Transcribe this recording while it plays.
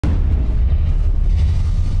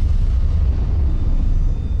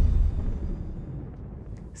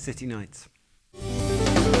City Nights.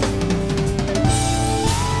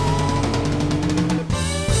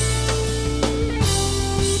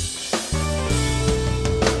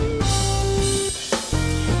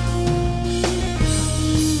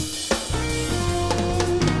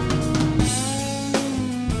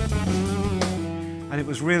 And it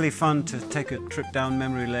was really fun to take a trip down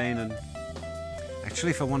memory lane and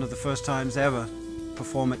actually, for one of the first times ever,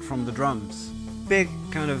 perform it from the drums. Big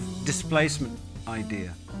kind of displacement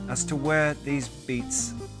idea as to where these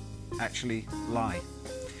beats actually lie.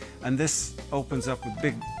 And this opens up a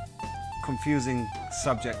big, confusing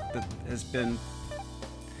subject that has been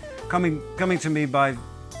coming to me by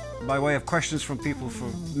way of questions from people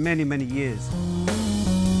for many, many years.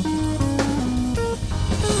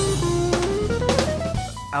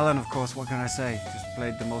 Allan, of course, what can I say? Just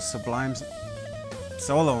played the most sublime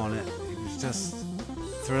solo on it. It was just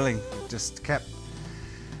thrilling. It just kept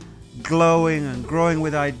glowing and growing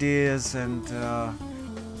with ideas, and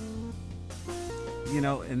you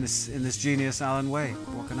know, in this genius Allan way.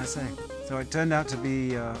 What can I say? So it turned out to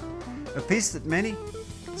be a piece that many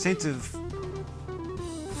seem to have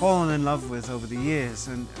fallen in love with over the years,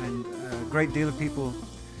 and a great deal of people,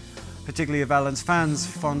 particularly of Allan's fans,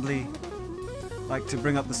 fondly like to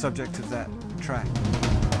bring up the subject of that track.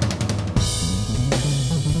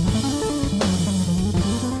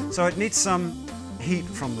 So it needs some heat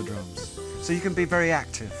from the drums, so you can be very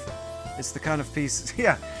active. It's the kind of piece,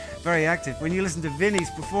 yeah, very active. When you listen to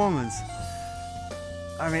Vinnie's performance,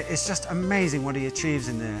 I mean, it's just amazing what he achieves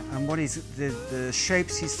in there, and what the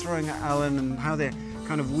shapes he's throwing at Allan, and how they're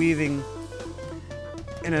kind of weaving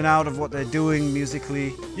in and out of what they're doing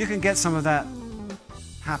musically. You can get some of that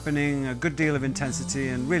happening, a good deal of intensity,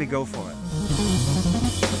 and really go for it.